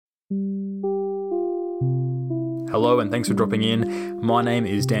Hello and thanks for dropping in. My name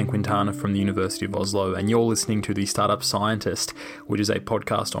is Dan Quintana from the University of Oslo and you're listening to The Startup Scientist, which is a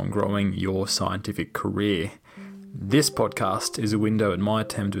podcast on growing your scientific career. This podcast is a window at my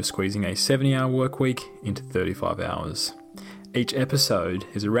attempt of squeezing a 70-hour work week into 35 hours. Each episode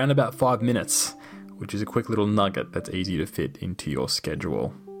is around about 5 minutes, which is a quick little nugget that's easy to fit into your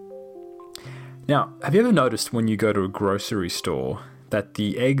schedule. Now, have you ever noticed when you go to a grocery store that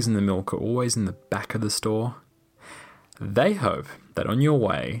the eggs and the milk are always in the back of the store? They hope that on your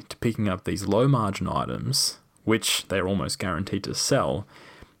way to picking up these low margin items, which they're almost guaranteed to sell,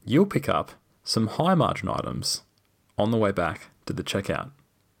 you'll pick up some high margin items on the way back to the checkout.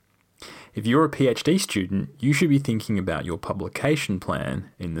 If you're a PhD student, you should be thinking about your publication plan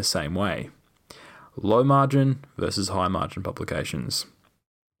in the same way. Low margin versus high margin publications.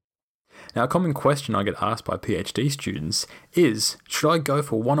 Now, a common question I get asked by PhD students is, should I go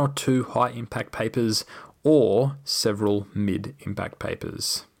for 1 or 2 high impact papers or several mid-impact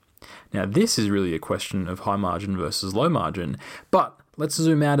papers? Now, this is really a question of high margin versus low margin, but let's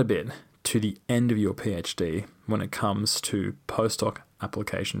zoom out a bit to the end of your PhD when it comes to postdoc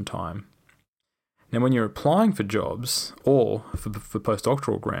application time. Now, when you're applying for jobs or for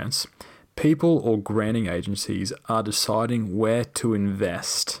postdoctoral grants, people or granting agencies are deciding where to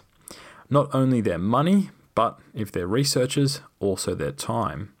invest. Not only their money, but if they're researchers, also their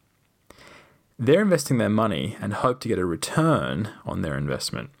time. They're investing their money and hope to get a return on their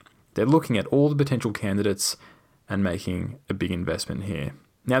investment. They're looking at all the potential candidates and making a big investment here.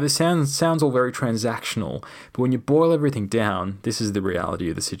 Now, this sounds all very transactional, but when you boil everything down, this is the reality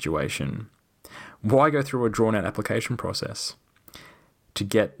of the situation. Why go through a drawn-out application process? To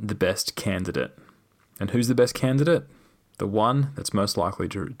get the best candidate. And who's the best candidate? The one that's most likely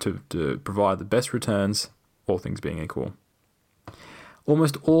to provide the best returns, all things being equal.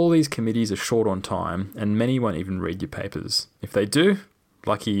 Almost all these committees are short on time, and many won't even read your papers. If they do,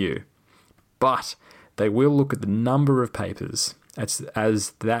 lucky you. But they will look at the number of papers,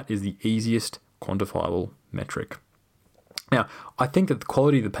 as that is the easiest quantifiable metric. Now, I think that the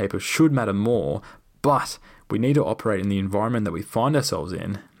quality of the paper should matter more, but we need to operate in the environment that we find ourselves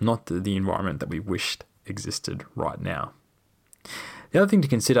in, not the environment that we wished existed right now. The other thing to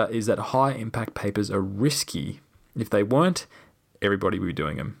consider is that high impact papers are risky. If they weren't, everybody would be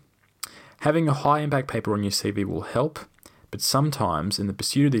doing them. Having a high impact paper on your CV will help, but sometimes in the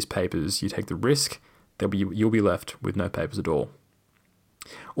pursuit of these papers, you take the risk that you'll be left with no papers at all.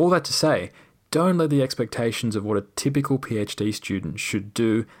 All that to say, don't let the expectations of what a typical PhD student should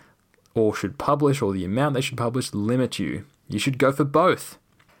do or should publish, or the amount they should publish, limit you. You should go for both.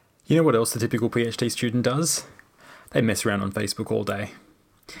 You know what else the typical PhD student does? They mess around on Facebook all day.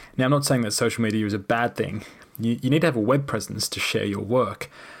 Now, I'm not saying that social media is a bad thing. You need to have a web presence to share your work.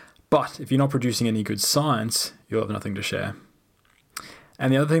 But if you're not producing any good science, you'll have nothing to share.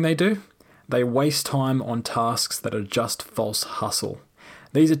 And the other thing they do, they waste time on tasks that are just false hustle.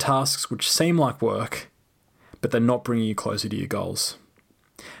 These are tasks which seem like work, but they're not bringing you closer to your goals.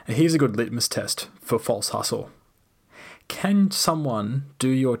 And here's a good litmus test for false hustle. Can someone do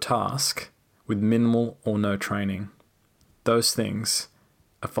your task with minimal or no training? Those things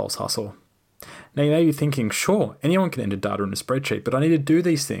are false hustle. Now, you may be thinking, sure, anyone can enter data in a spreadsheet, but I need to do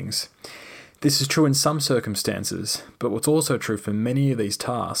these things. This is true in some circumstances, but what's also true for many of these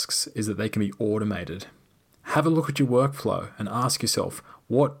tasks is that they can be automated. Have a look at your workflow and ask yourself,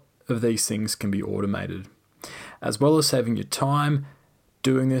 what of these things can be automated? As well as saving your time,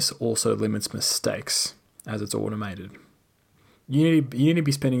 doing this also limits mistakes as it's automated. You need to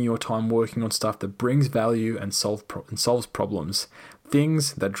be spending your time working on stuff that brings value and solves problems,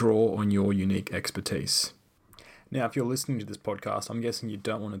 things that draw on your unique expertise. Now, if you're listening to this podcast, I'm guessing you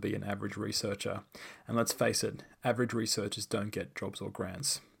don't want to be an average researcher. And let's face it, average researchers don't get jobs or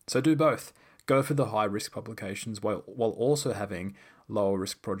grants. So do both. Go for the high-risk publications while also having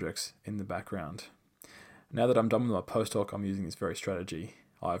lower-risk projects in the background. Now that I'm done with my postdoc, I'm using this very strategy.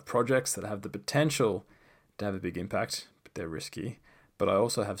 I have projects that have the potential to have a big impact, but they're risky. But I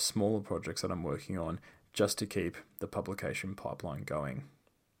also have smaller projects that I'm working on just to keep the publication pipeline going.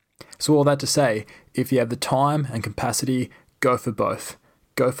 So all that to say, if you have the time and capacity, go for both.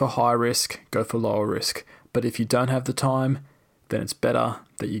 Go for high risk, go for lower risk. But if you don't have the time, then it's better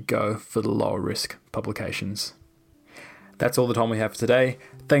that you go for the lower risk publications. That's all the time we have for today.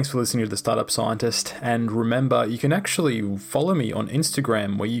 Thanks for listening to The Startup Scientist. And remember, you can actually follow me on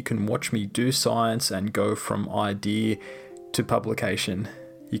Instagram where you can watch me do science and go from idea to publication.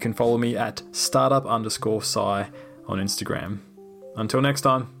 You can follow me at startup_sci on Instagram. Until next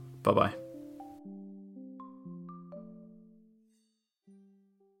time, bye-bye.